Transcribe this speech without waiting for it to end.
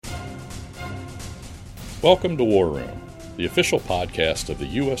Welcome to War Room, the official podcast of the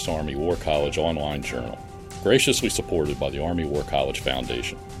U.S. Army War College online journal, graciously supported by the Army War College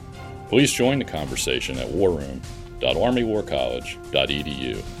Foundation. Please join the conversation at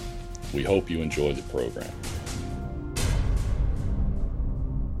warroom.armywarcollege.edu. We hope you enjoy the program.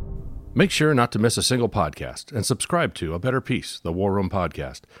 Make sure not to miss a single podcast and subscribe to A Better Peace, the War Room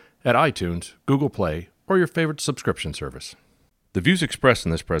podcast, at iTunes, Google Play, or your favorite subscription service. The views expressed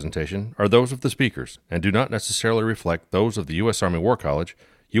in this presentation are those of the speakers and do not necessarily reflect those of the U.S. Army War College,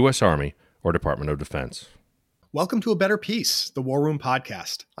 U.S. Army, or Department of Defense. Welcome to A Better Peace, the War Room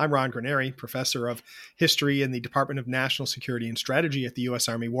podcast. I'm Ron Granieri, professor of history in the Department of National Security and Strategy at the U.S.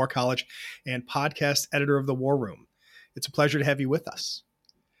 Army War College and podcast editor of the War Room. It's a pleasure to have you with us.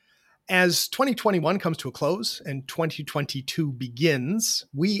 As 2021 comes to a close and 2022 begins,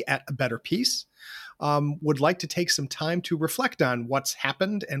 we at A Better Peace would like to take some time to reflect on what's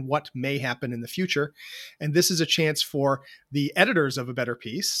happened and what may happen in the future. And this is a chance for the editors of A Better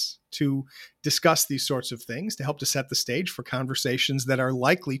Peace to discuss these sorts of things to help to set the stage for conversations that are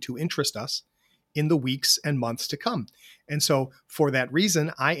likely to interest us in the weeks and months to come. And so for that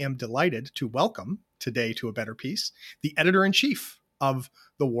reason, I am delighted to welcome today to A Better Peace the editor-in-chief of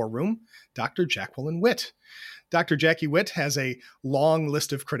the War Room, Dr. Jacqueline Whitt. Dr. Jackie Whitt has a long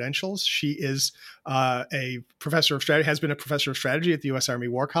list of credentials. She is a professor of strategy, has been a professor of strategy at the U.S. Army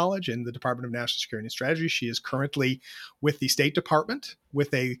War College and the Department of National Security and Strategy. She is currently with the State Department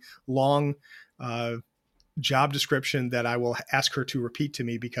with a long job description that I will ask her to repeat to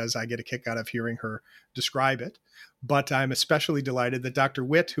me because I get a kick out of hearing her describe it. But I'm especially delighted that Dr.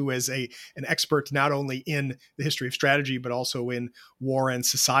 Whitt, who is an expert not only in the history of strategy, but also in war and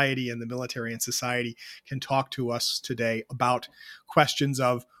society and the military and society, can talk to us today about questions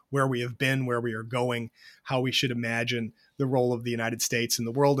of where we have been, where we are going, how we should imagine the role of the United States in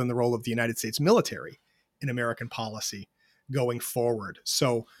the world and the role of the United States military in American policy going forward.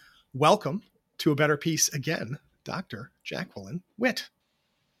 So welcome to A Better Peace again, Dr. Jacqueline Whitt.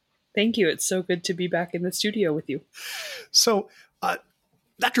 Thank you. It's so good to be back in the studio with you. So,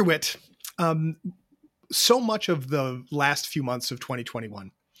 Dr. Whitt, so much of the last few months of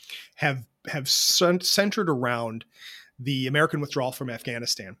 2021 have centered around the American withdrawal from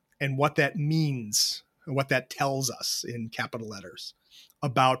Afghanistan and what that means, and what that tells us in capital letters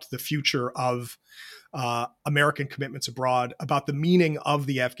about the future of American commitments abroad, about the meaning of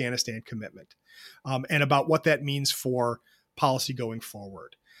the Afghanistan commitment, and about what that means for policy going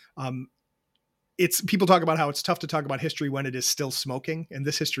forward. People talk about how it's tough to talk about history when it is still smoking, and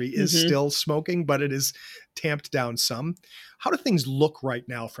this history is still smoking, but it is tamped down some. How do things look right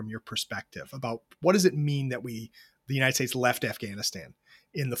now from your perspective about what does it mean that the United States left Afghanistan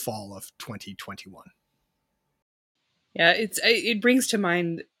in the fall of 2021? Yeah, it brings to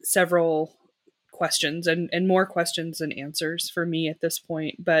mind several questions and more questions than answers for me at this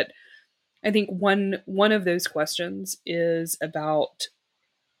point. But I think one of those questions is about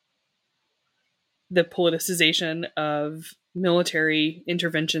the politicization of military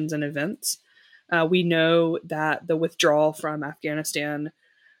interventions and events. We know that the withdrawal from Afghanistan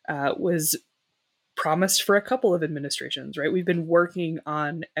was promised for a couple of administrations, right? We've been working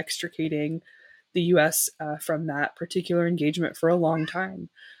on extricating the U.S. From that particular engagement for a long time.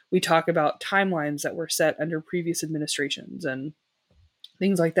 We talk about timelines that were set under previous administrations and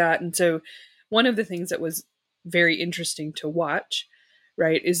things like that. And so one of the things that was very interesting to watch,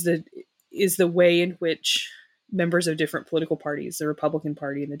 right, is the way in which members of different political parties, the Republican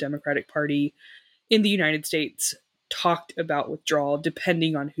Party and the Democratic Party in the United States, talked about withdrawal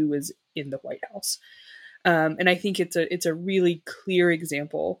depending on who was in the White House. And I think it's a really clear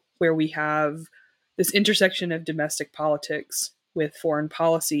example where we have this intersection of domestic politics with foreign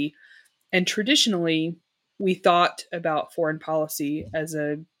policy. And traditionally, we thought about foreign policy as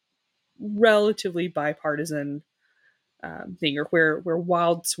a relatively bipartisan thing, or where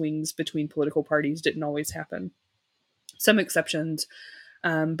wild swings between political parties didn't always happen. Some exceptions,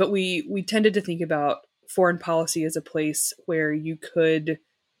 but we tended to think about foreign policy as a place where you could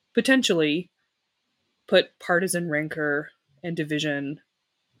potentially put partisan rancor and division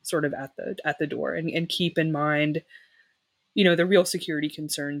sort of at the door and keep in mind, the real security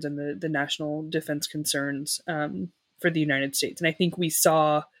concerns and the national defense concerns for the United States. And I think we're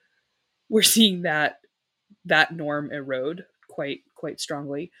seeing that norm erode quite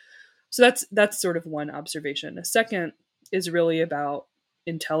strongly. So that's sort of one observation. A second is really about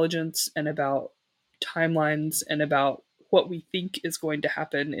intelligence and about timelines and about what we think is going to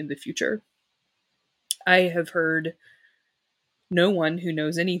happen in the future. I have heard no one who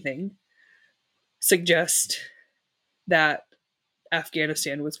knows anything suggest that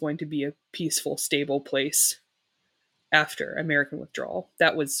Afghanistan was going to be a peaceful, stable place after American withdrawal.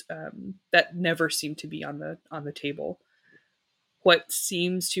 That was that never seemed to be on the table. What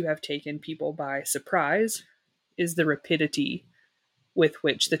seems to have taken people by surprise is the rapidity with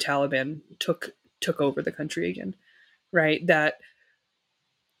which the Taliban took over the country again. Right? That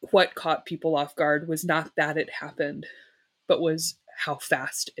what caught people off guard was not that it happened, but was how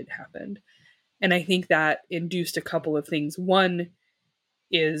fast it happened. And I think that induced a couple of things. One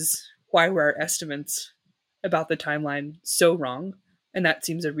is, why were our estimates about the timeline so wrong? And that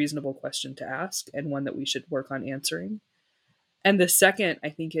seems a reasonable question to ask, and one that we should work on answering. And the second, I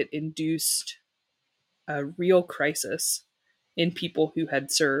think it induced a real crisis in people who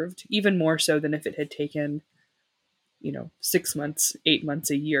had served, even more so than if it had taken, 6 months, 8 months,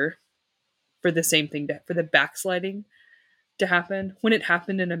 a year for the same thing, for the backsliding to happen. When it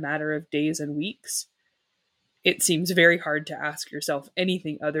happened in a matter of days and weeks, it seems very hard to ask yourself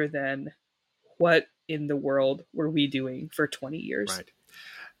anything other than, what in the world were we doing for 20 years? Right.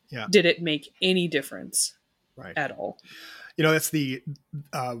 Yeah. Did it make any difference at all? That's the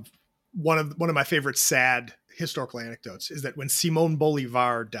one of my favorite sad historical anecdotes is that when Simón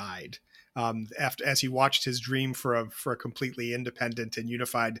Bolívar died, as he watched his dream for a completely independent and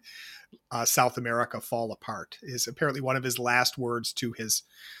unified South America fall apart, is apparently one of his last words to his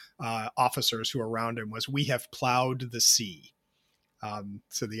officers who were around him was, "We have plowed the sea."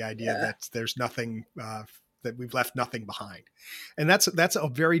 So the idea that there's nothing, that we've left nothing behind. And that's a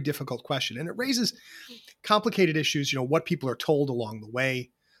very difficult question. And it raises complicated issues, what people are told along the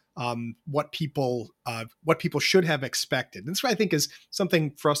way, what people should have expected. And this, I think, is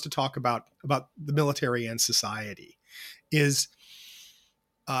something for us to talk about the military and society, is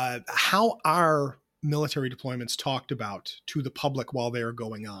how are military deployments talked about to the public while they are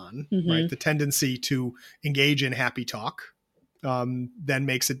going on, right? The tendency to engage in happy talk then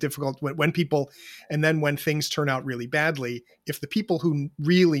makes it difficult when people, and then when things turn out really badly, if the people who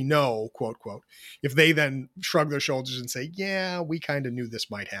really know, quote, quote, if they then shrug their shoulders and say, yeah, we kind of knew this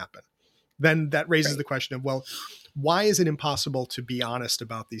might happen, then that raises the question of, well, why is it impossible to be honest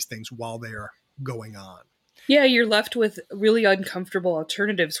about these things while they're going on? Yeah, you're left with really uncomfortable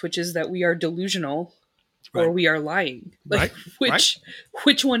alternatives, which is that we are delusional or we are lying. Like, which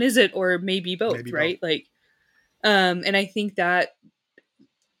one is it? Or maybe both, right? Like, and I think that's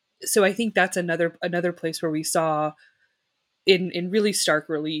another place where we saw in really stark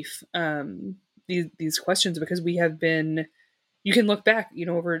relief these questions, because we have been, you can look back,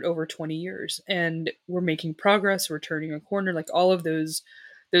 over 20 years, and we're making progress, we're turning a corner, like all of those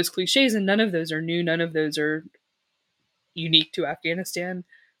cliches, and none of those are new, none of those are unique to Afghanistan.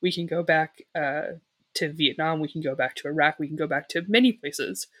 We can go back to Vietnam, we can go back to Iraq, we can go back to many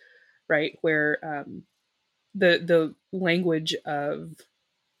places, right, where the language of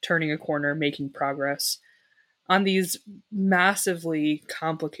turning a corner, making progress on these massively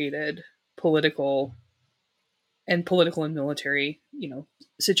complicated political and military,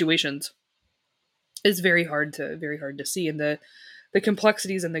 situations is very hard to see. And the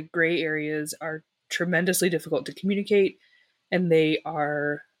complexities and the gray areas are tremendously difficult to communicate. And they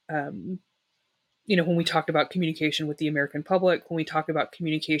are, when we talk about communication with the American public, when we talk about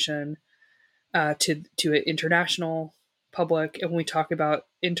communication to an international public, and when we talk about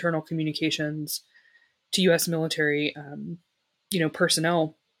internal communications to U.S. military,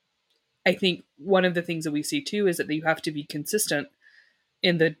 personnel, I think one of the things that we see too is that you have to be consistent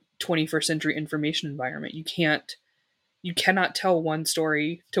in the 21st century information environment. You cannot tell one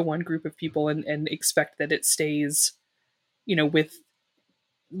story to one group of people and expect that it stays, with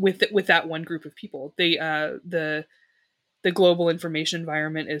that one group of people. The global information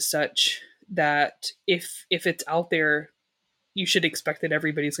environment is such that if it's out there, you should expect that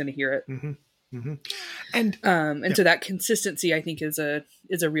everybody's going to hear it. Mm-hmm. Mm-hmm. And so that consistency, I think, is a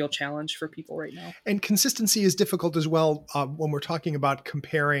real challenge for people right now. And consistency is difficult as well when we're talking about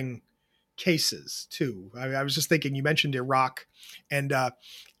comparing cases too. I was just thinking, you mentioned Iraq, and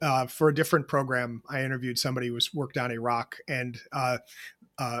for a different program, I interviewed somebody who worked on Iraq, and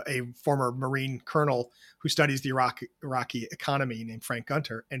a former Marine colonel who studies the Iraqi economy named Frank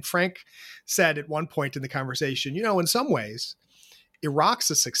Gunter. And Frank said at one point in the conversation, in some ways, Iraq's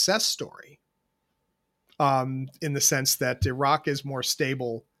a success story. In the sense that Iraq is more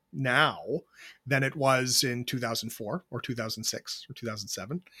stable now than it was in 2004 or 2006 or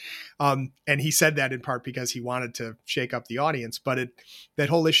 2007. And he said that in part because he wanted to shake up the audience. But that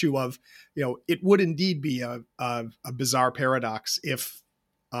whole issue of, it would indeed be a bizarre paradox if,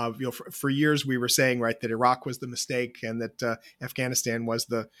 for years we were saying, right, that Iraq was the mistake and that Afghanistan was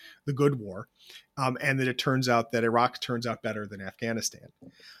the good war. and that it turns out that Iraq turns out better than Afghanistan.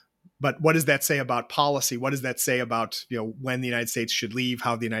 But what does that say about policy? What does that say about, when the United States should leave,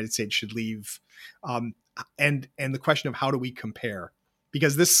 how the United States should leave, and the question of how do we compare?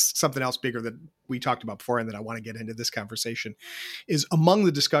 Because this is something else bigger that we talked about before and that I want to get into this conversation is among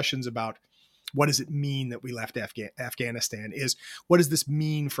the discussions about what does it mean that we left Afghanistan is what does this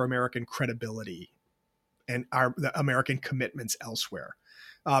mean for American credibility and the American commitments elsewhere?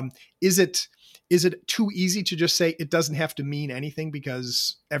 Is it too easy to just say it doesn't have to mean anything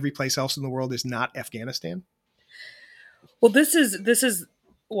because every place else in the world is not Afghanistan? Well, this is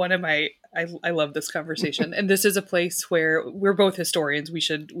one of my, I love this conversation. And this is a place where we're both historians. We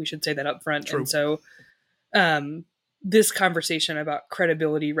should say that up front. True. And so this conversation about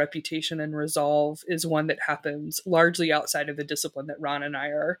credibility, reputation, and resolve is one that happens largely outside of the discipline that Ron and I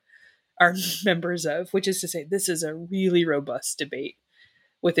are members of, which is to say this is a really robust debate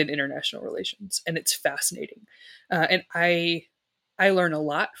within international relations, and it's fascinating. And I learn a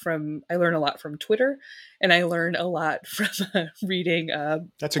lot from Twitter, and I learn a lot from reading.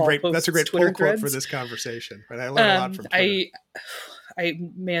 That's a great pull quote for this conversation. But I learn a lot from Twitter.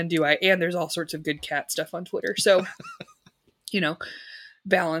 And there's all sorts of good cat stuff on Twitter. So,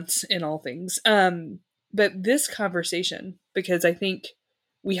 balance in all things. But this conversation, because I think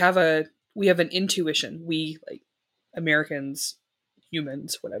we have an intuition. We, like Americans,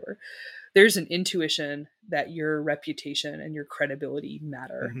 humans, whatever. There's an intuition that your reputation and your credibility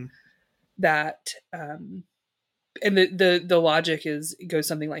matter. Mm-hmm. That, and the logic goes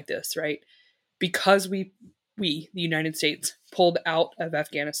something like this, right? Because we, the United States, pulled out of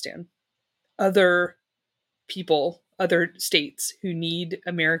Afghanistan, other people, other states who need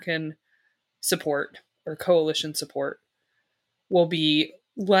American support or coalition support will be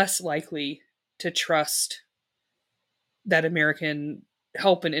less likely to trust that American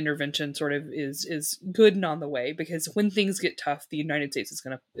help and intervention sort of is good and on the way, because when things get tough, the United States is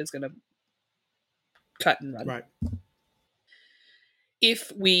gonna cut and run. Right.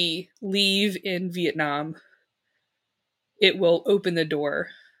 If we leave in Vietnam, it will open the door,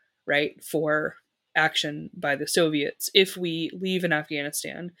 right, for action by the Soviets. If we leave in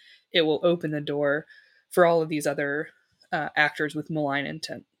Afghanistan, it will open the door for all of these other actors with malign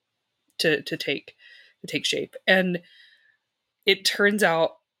intent to take shape. And it turns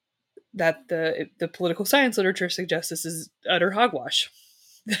out that the political science literature suggests this is utter hogwash,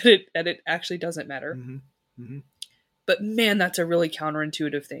 that it actually doesn't matter. Mm-hmm. Mm-hmm. But man, that's a really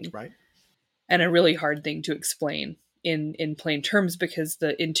counterintuitive thing, right? And a really hard thing to explain in plain terms, because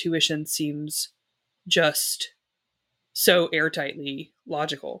the intuition seems just so airtightly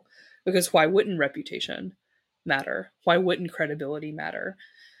logical. Because why wouldn't reputation matter? Why wouldn't credibility matter?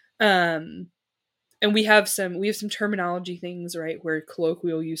 And we have some terminology things, right, where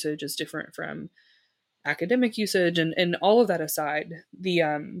colloquial usage is different from academic usage, and all of that aside,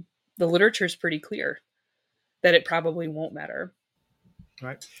 the literature is pretty clear that it probably won't matter.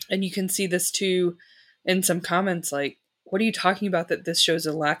 Right. And you can see this too in some comments like, what are you talking about that this shows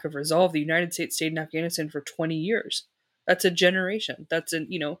a lack of resolve? The United States stayed in Afghanistan for 20 years. That's a generation. That's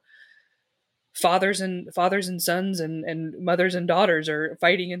fathers and sons and mothers and daughters are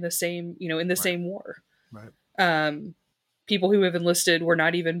fighting in the same, right. same war. Right. People who have enlisted were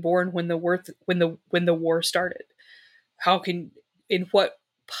not even born when the war started. In what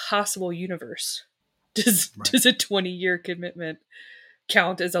possible universe does a 20-year commitment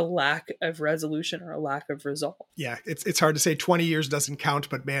count as a lack of resolution or a lack of resolve? Yeah, it's hard to say 20 years doesn't count,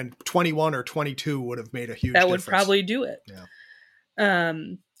 but man, 21 or 22 would have made a huge difference. That would probably do it. Yeah.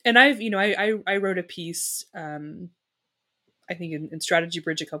 And I wrote a piece, I think in Strategy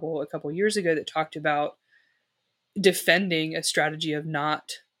Bridge a couple years ago that talked about defending a strategy of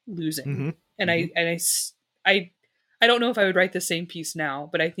not losing. Mm-hmm. And mm-hmm. I don't know if I would write the same piece now,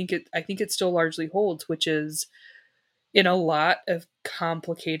 but I think it still largely holds, which is in a lot of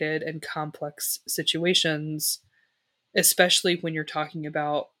complicated and complex situations, especially when you're talking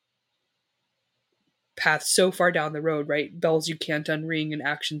about paths so far down the road, right? Bells you can't unring and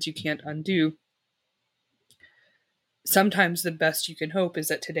actions you can't undo. Sometimes the best you can hope is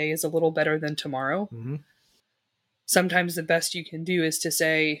that today is a little better than tomorrow. Mm-hmm. Sometimes the best you can do is to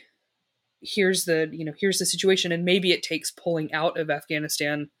say, here's the situation, and maybe it takes pulling out of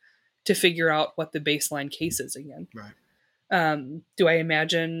Afghanistan to figure out what the baseline case is again. Right. Do I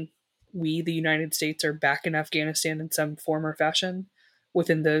imagine we, the United States, are back in Afghanistan in some form or fashion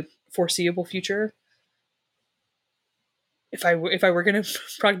within the foreseeable future? If I were going to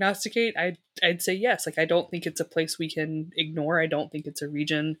prognosticate, I'd say yes. Like, I don't think it's a place we can ignore. I don't think it's a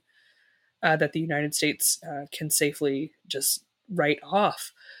region that the United States can safely just write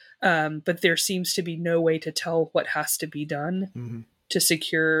off. But there seems to be no way to tell what has to be done to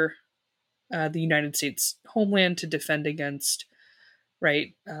secure the United States homeland, to defend against,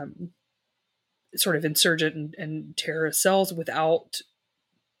 right, sort of insurgent and terrorist cells without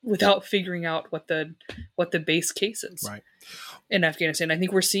figuring out what the base case is in Afghanistan. I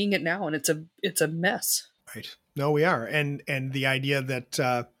think we're seeing it now, and it's a mess. Right. No, we are, and the idea that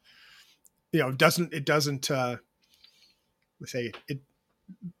it doesn't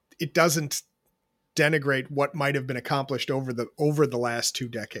it doesn't denigrate what might have been accomplished over the last 2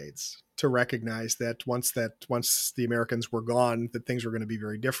 decades, to recognize that once the Americans were gone, that things were going to be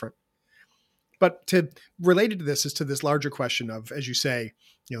very different. But related to this is to this larger question of, as you say,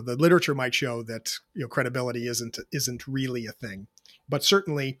 the literature might show that credibility isn't really a thing, but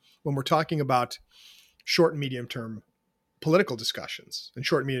certainly when we're talking about short and medium term political discussions and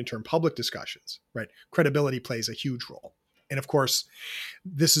short and medium term public discussions, right, credibility plays a huge role. And of course,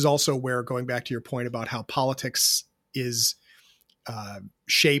 this is also where, going back to your point about how politics is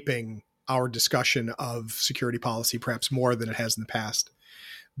shaping our discussion of security policy, perhaps more than it has in the past,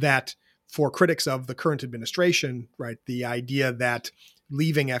 that for critics of the current administration, right, the idea that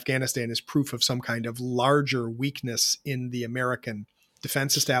leaving Afghanistan is proof of some kind of larger weakness in the American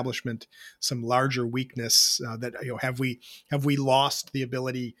defense establishment, some larger weakness that, have we lost the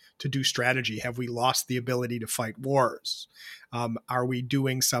ability to do strategy? Have we lost the ability to fight wars? Are we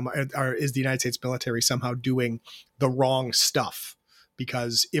doing is the United States military somehow doing the wrong stuff?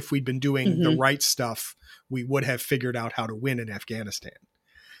 Because if we'd been doing the right stuff, we would have figured out how to win in Afghanistan.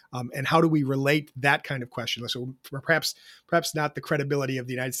 And how do we relate that kind of question? So perhaps not the credibility of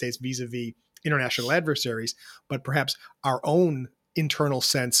the United States vis-a-vis international adversaries, but perhaps our own internal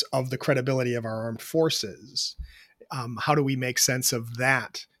sense of the credibility of our armed forces. How do we make sense of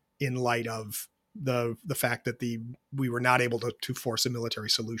that in light of the fact that we were not able to force a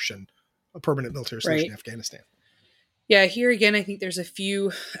permanent military solution in Afghanistan? Yeah, here again, I think there's a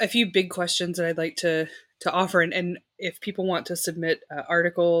few big questions that I'd like to offer, and if people want to submit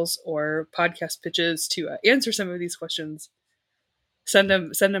articles or podcast pitches to answer some of these questions, send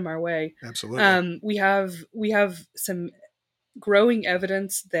them our way. Absolutely. We have some growing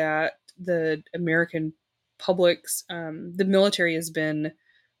evidence that the American public's the military has been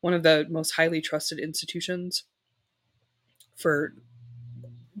one of the most highly trusted institutions for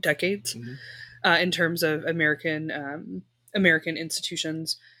decades. In terms of American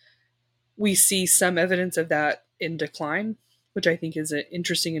institutions. We see some evidence of that in decline, which I think is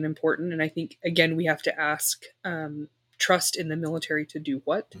interesting and important. And I think, again, we have to ask, trust in the military to do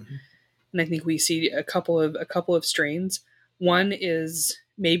what? And I think we see a couple of strains. One is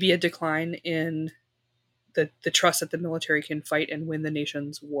maybe a decline in the trust that the military can fight and win the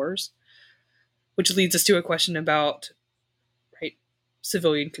nation's wars, which leads us to a question about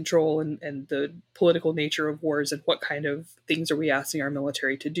civilian control and the political nature of wars, and what kind of things are we asking our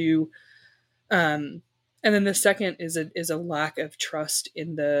military to do. And then the second is a lack of trust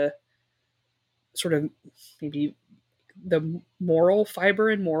in the sort of maybe the moral fiber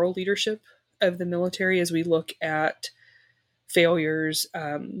and moral leadership of the military, as we look at failures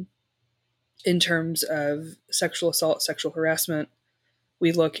in terms of sexual assault, sexual harassment.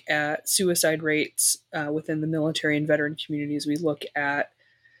 We look at suicide rates within the military and veteran communities. We look at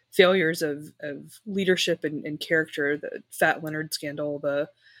failures of leadership and character, the Fat Leonard scandal,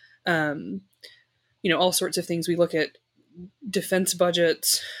 all sorts of things. We look at defense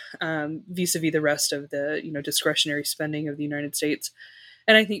budgets vis-a-vis the rest of the discretionary spending of the United States,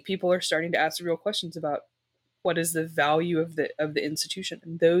 and I think people are starting to ask real questions about what is the value of the institution,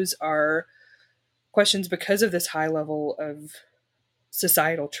 and those are questions because of this high level of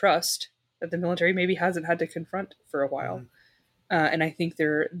societal trust that the military maybe hasn't had to confront for a while. And I think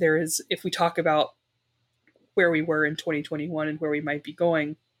there is, if we talk about where we were in 2021 and where we might be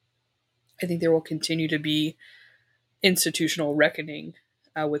going, I think there will continue to be institutional reckoning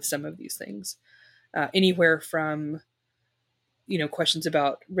with some of these things. Anywhere from, questions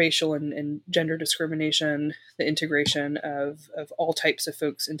about racial and gender discrimination, the integration of all types of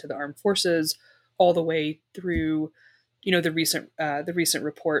folks into the armed forces, all the way through the recent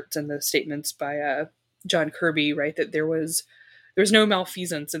reports and the statements by John Kirby, right, that there was no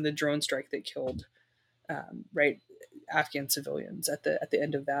malfeasance in the drone strike that killed Afghan civilians at the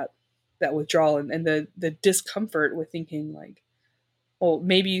end of that withdrawal, and the discomfort with thinking like, well,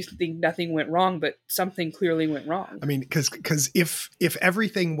 maybe you think nothing went wrong, but something clearly went wrong. I mean, because if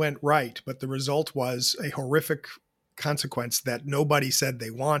everything went right, but the result was a horrific consequence that nobody said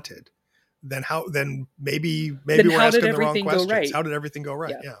they wanted, then maybe we're asking the wrong questions. How did everything go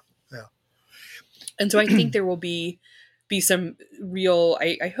right? Yeah. And so I think there will be be some real,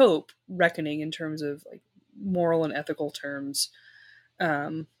 I hope, reckoning in terms of like moral and ethical terms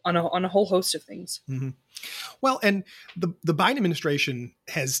on a whole host of things. Mm-hmm. Well, and the Biden administration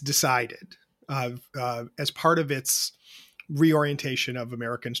has decided, as part of its reorientation of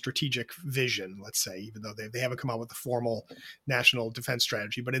American strategic vision, let's say, even though they haven't come out with the formal national defense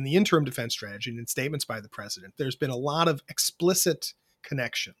strategy, but in the interim defense strategy and in statements by the president, there's been a lot of explicit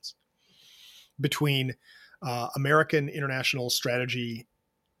connections between American international strategy,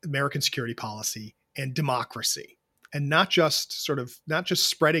 American security policy, and democracy. And not just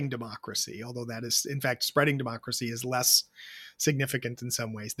spreading democracy, although that is, in fact, spreading democracy is less significant in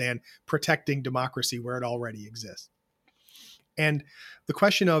some ways than protecting democracy where it already exists. And the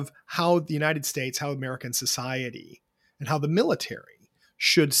question of how the United States, how American society, and how the military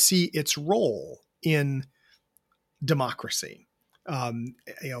should see its role in democracy. Have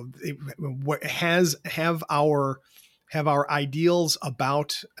our ideals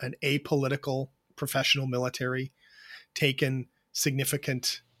about an apolitical professional military taken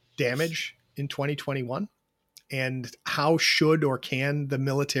significant damage in 2021? And how should or can the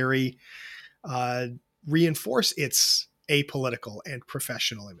military reinforce its apolitical and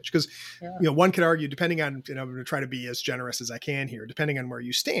professional image? Because one could argue, depending on, I'm going to try to be as generous as I can here, depending on where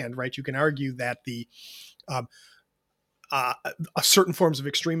you stand, right? You can argue that the certain forms of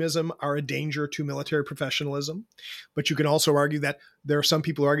extremism are a danger to military professionalism, but you can also argue that there are some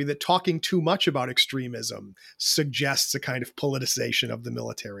people who argue that talking too much about extremism suggests a kind of politicization of the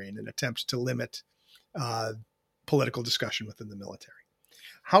military and an attempt to limit political discussion within the military.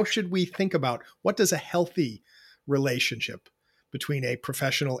 How should we think about what does a healthy relationship between a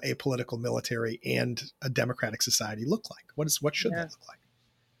professional, apolitical military and a democratic society look like? What should that look like?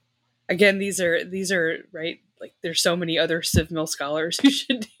 Again, these are right. Like, there's so many other civ mil scholars who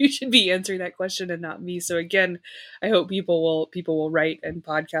should be answering that question and not me. So again, I hope people will write and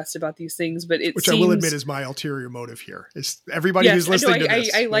podcast about these things. But which I will admit is my ulterior motive here. Is everybody who's listening to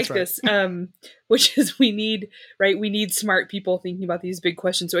this? I like this. Which is we need smart people thinking about these big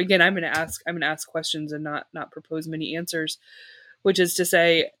questions. So again, I'm going to ask questions and not propose many answers. Which is to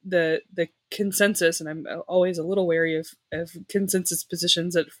say, the consensus, and I'm always a little wary of consensus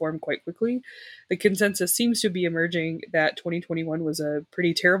positions that form quite quickly. The consensus seems to be emerging that 2021 was a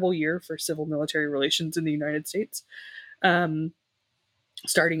pretty terrible year for civil-military relations in the United States,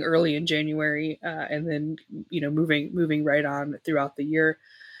 starting early in January and then moving right on throughout the year.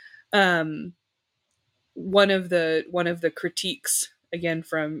 One of the critiques, again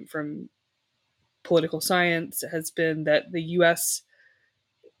from political science, has been that the U.S.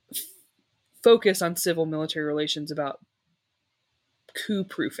 focus on civil-military relations about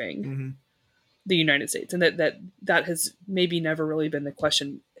coup-proofing the United States, and that has maybe never really been the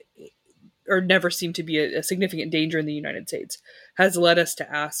question, or never seemed to be a significant danger in the United States, has led us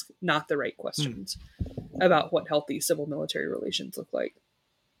to ask not the right questions about what healthy civil-military relations look like.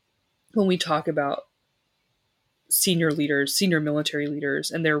 When we talk about senior military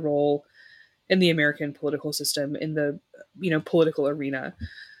leaders, and their role in the American political system, in the political arena.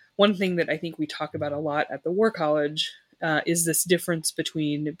 One thing that I think we talk about a lot at the War College is this difference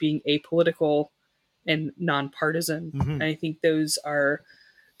between being apolitical and nonpartisan. And I think those are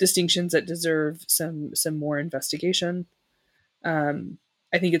distinctions that deserve some more investigation.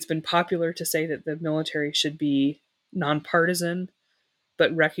 I think it's been popular to say that the military should be nonpartisan,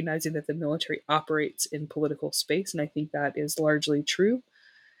 but recognizing that the military operates in political space. And I think that is largely true.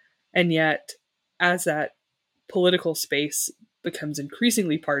 And yet, as that political space becomes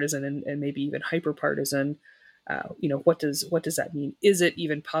increasingly partisan and maybe even hyper-partisan, what does that mean? Is it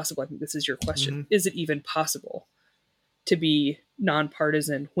even possible? I think this is your question. Is it even possible to be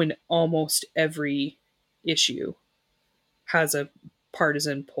nonpartisan when almost every issue has a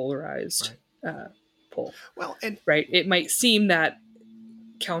partisan polarized pull? Well, and right, it might seem that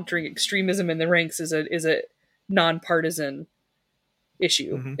countering extremism in the ranks is a nonpartisan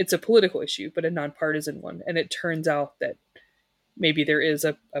issue. It's a political issue, but a nonpartisan one. And it turns out that maybe there is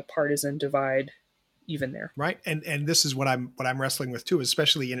a partisan divide even there. Right. And this is what I'm wrestling with too,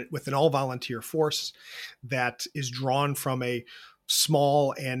 especially with an all volunteer force that is drawn from a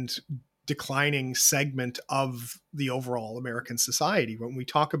small and declining segment of the overall American society. When we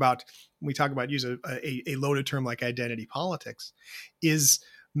talk about use a loaded term like identity politics, is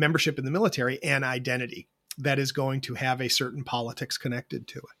membership in the military an identity that is going to have a certain politics connected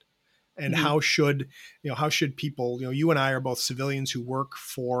to it? And how should people, you and I are both civilians who work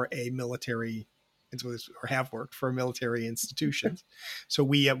for a military, or have worked for a military institution. So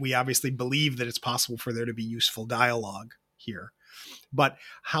we obviously believe that it's possible for there to be useful dialogue here. But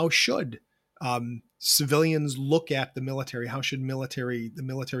how should civilians look at the military? How should the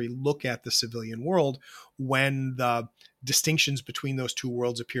military look at the civilian world when the distinctions between those two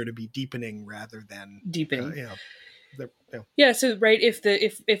worlds appear to be deepening rather than deepening? Yeah. So right,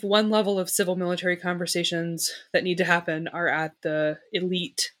 if one level of civil military conversations that need to happen are at the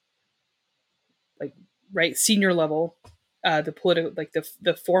elite, like right senior level, the political, like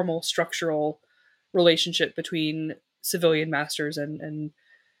the formal structural relationship between civilian masters and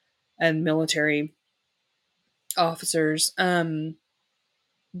military officers,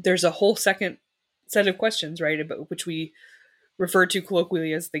 there's a whole second set of questions, right, about which we refer to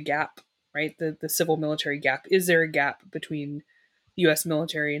colloquially as the gap, right? The civil military gap. Is there a gap between U.S.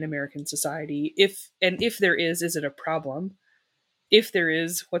 military and American society? If there is it a problem? If there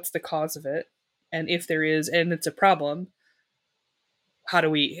is, what's the cause of it? And if there is, and it's a problem, how do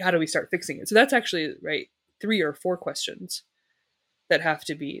we start fixing it? So that's actually right 3 or 4 questions that have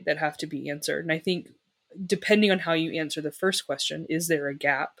to be answered. And I think depending on how you answer the first question, is there a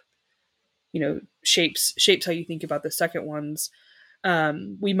gap? Shapes how you think about the second ones.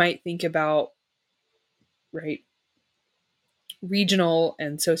 We might think about right regional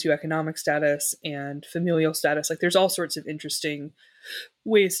and socioeconomic status and familial status. Like there's all sorts of interesting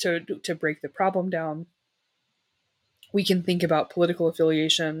ways to break the problem down. We can think about political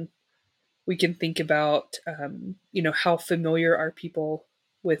affiliation. We can think about how familiar are people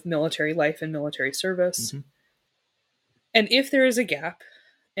with military life and military service. Mm-hmm. And if there is a gap,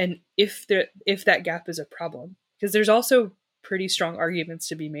 and if that gap is a problem, because there's also pretty strong arguments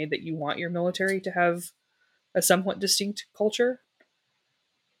to be made that you want your military to have a somewhat distinct culture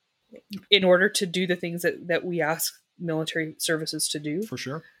in order to do the things that we ask military services to do, for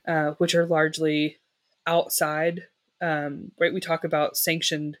sure, which are largely outside. Right, we talk about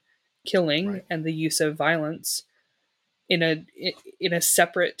sanctioned killing, right, and the use of violence in a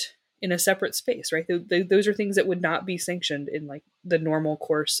separate space, right? Those are things that would not be sanctioned in like the normal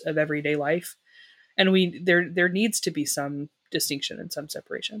course of everyday life, and there needs to be some distinction and some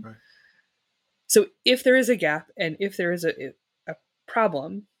separation. Right. So if there is a gap, and if there is a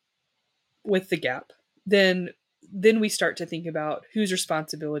problem with the gap, then we start to think about whose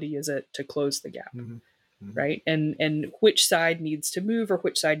responsibility is it to close the gap, mm-hmm. Mm-hmm. right? And which side needs to move or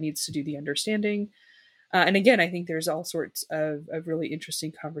which side needs to do the understanding. And again, I think there's all sorts of really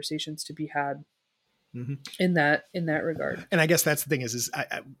interesting conversations to be had mm-hmm. in that regard. And I guess that's the thing is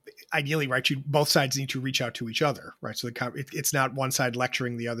ideally, right? Both sides need to reach out to each other, right? So it's not one side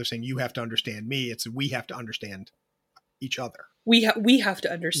lecturing the other saying, you have to understand me. It's we have to understand each other. We have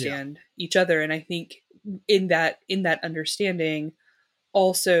to understand each other. And I think in that understanding,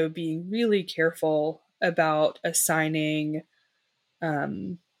 also being really careful about assigning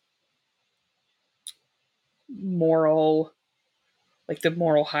moral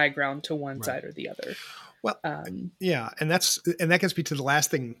high ground to one right. side or the other. Well, and that gets me to the last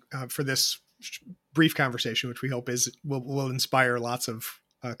thing for this brief conversation, which we hope will inspire lots of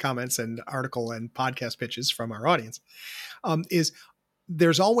comments and article and podcast pitches from our audience. Is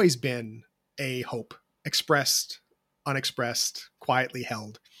there's always been a hope, expressed, unexpressed, quietly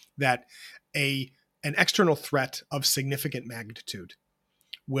held, that an external threat of significant magnitude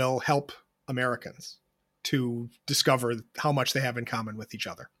will help Americans to discover how much they have in common with each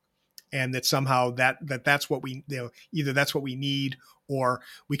other. And that somehow that's what we, either that's what we need, or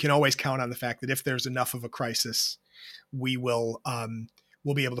we can always count on the fact that if there's enough of a crisis, we'll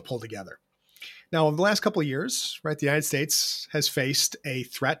be able to pull together. Now, over the last couple of years, right, the United States has faced a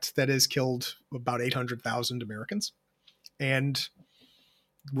threat that has killed about 800,000 Americans. And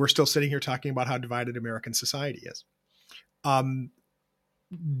we're still sitting here talking about how divided American society is.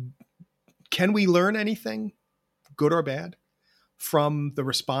 Can we learn anything, good or bad, from the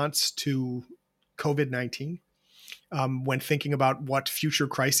response to COVID-19 when thinking about what future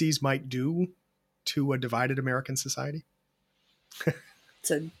crises might do to a divided American society? We're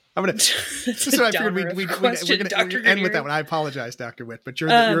going to end with that one. I apologize, Dr. Whitt, but you're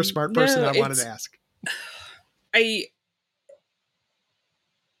a smart person. I wanted to ask.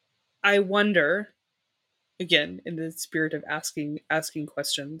 I wonder, again, in the spirit of asking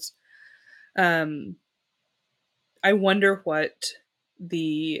questions, I wonder what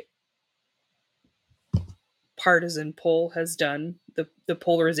the partisan poll has done, the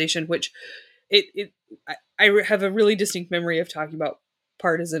polarization, which I have a really distinct memory of talking about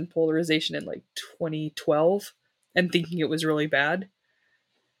partisan polarization in like 2012 and thinking it was really bad.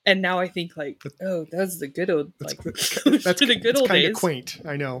 And now I think like, that's the good old, like, that's the good old days. Kind of quaint.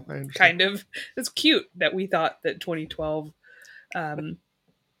 I know. I understand. Kind of. It's cute that we thought that 2012, had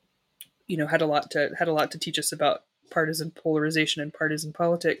a lot to teach us about partisan polarization and partisan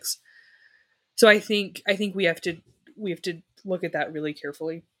politics. So I think we have to look at that really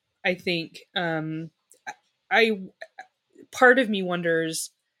carefully. I think I part of me wonders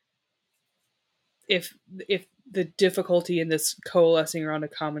if the difficulty in this coalescing around a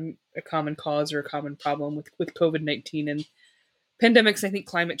common cause or a common problem with COVID-19 and pandemics. I think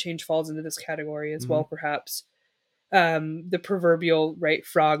climate change falls into this category as well, perhaps. The proverbial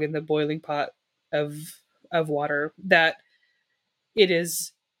frog in the boiling pot of water, that it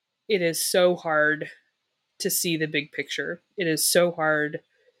is so hard to see the big picture. It is so hard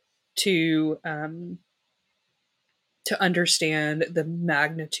to understand the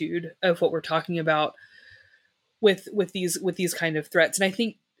magnitude of what we're talking about with these kind of threats. And I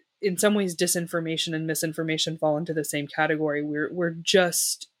think in some ways disinformation and misinformation fall into the same category. We're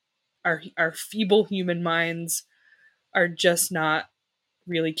just our feeble human minds are just not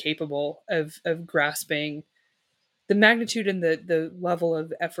really capable of grasping the magnitude and the level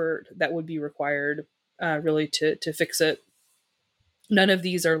of effort that would be required really to fix it. None of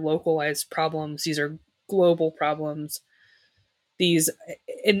these are localized problems. These are global problems. These,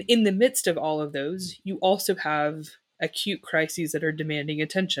 in the midst of all of those, you also have acute crises that are demanding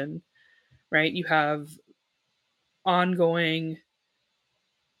attention, right? You have ongoing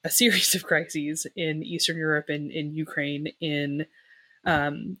a series of crises in Eastern Europe, in Ukraine, in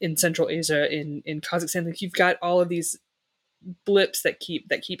Central Asia, in Kazakhstan. Like, you've got all of these blips that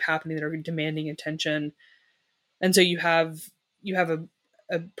keep happening that are demanding attention, and so you have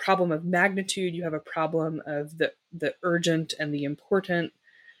a problem of magnitude. You have a problem of the urgent and the important.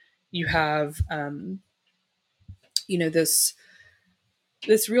 You have this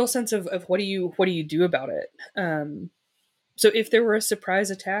real sense of what do you do about it. So if there were a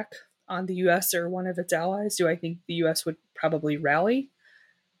surprise attack on the U.S. or one of its allies, do I think the U.S. would probably rally?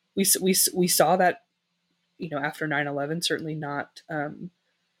 We saw that, after 9/11, certainly not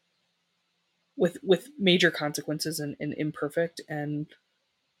with major consequences and imperfect, and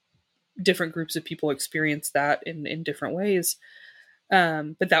different groups of people experience that in different ways.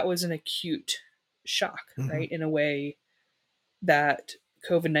 But that was an acute shock, right? In a way that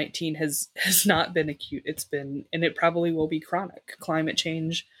COVID-19 has not been acute. It's been, and it probably will be chronic. Climate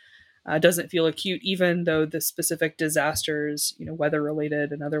change doesn't feel acute, even though the specific disasters, weather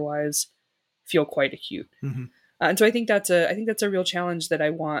related and otherwise, feel quite acute. And so I think that's a real challenge that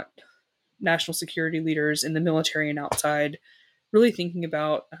I want national security leaders in the military and outside really thinking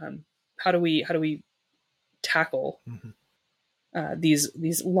about. How do we tackle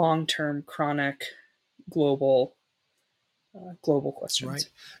these long-term, chronic, global questions? Right.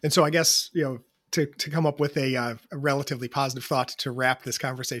 And so I guess, to come up with a relatively positive thought to wrap this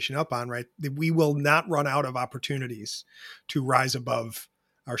conversation up on, right? We will not run out of opportunities to rise above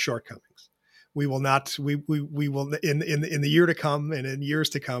our shortcomings. We will not, we will in the year to come and in years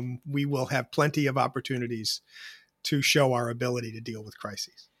to come, we will have plenty of opportunities to show our ability to deal with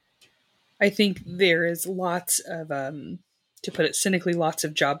crises. I think there is lots of, to put it cynically, lots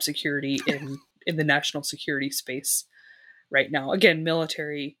of job security in the national security space right now. Again,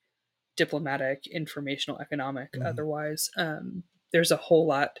 military, diplomatic, informational, economic, otherwise. There's a whole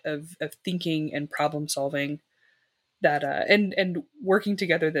lot of thinking and problem solving that and working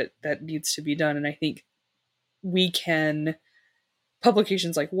together that needs to be done. And I think we can,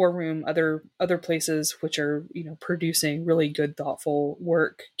 publications like War Room, other places which are producing really good, thoughtful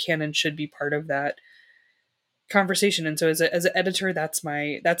work, can and should be part of that conversation. And so as an editor, that's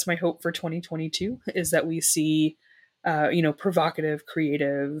my hope for 2022 is that we see provocative,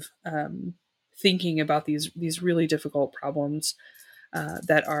 creative thinking about these really difficult problems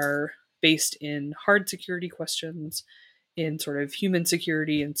that are based in hard security questions, in sort of human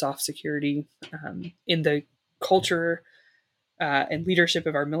security and soft security, in the culture and leadership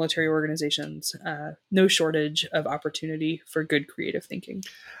of our military organizations. No shortage of opportunity for good creative thinking.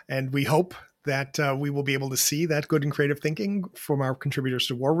 And we hope that we will be able to see that good and creative thinking from our contributors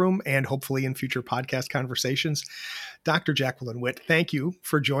to War Room and hopefully in future podcast conversations. Dr. Jacqueline Whitt, thank you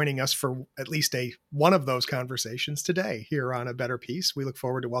for joining us for at least one of those conversations today here on A Better Peace. We look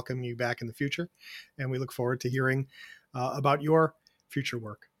forward to welcoming you back in the future, and we look forward to hearing about your future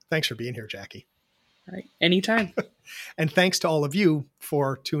work. Thanks for being here, Jackie. All right. Anytime. And thanks to all of you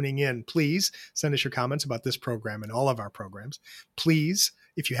for tuning in. Please send us your comments about this program and all of our programs. Please,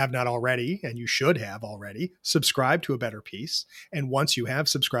 if you have not already, and you should have already, subscribe to A Better Peace. And once you have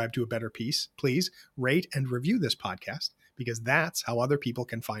subscribed to A Better Peace, please rate and review this podcast, because that's how other people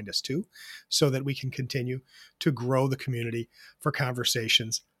can find us too, so that we can continue to grow the community for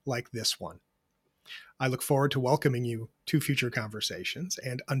conversations like this one. I look forward to welcoming you to future conversations.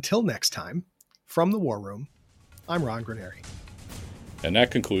 And until next time, from the War Room, I'm Ron Granieri. And that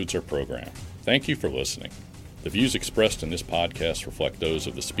concludes our program. Thank you for listening. The views expressed in this podcast reflect those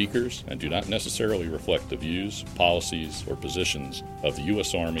of the speakers and do not necessarily reflect the views, policies, or positions of the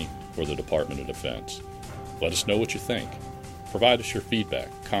U.S. Army or the Department of Defense. Let us know what you think. Provide us your feedback,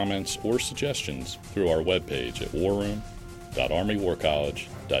 comments, or suggestions through our webpage at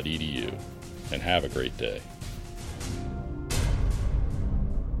warroom.armywarcollege.edu, and have a great day.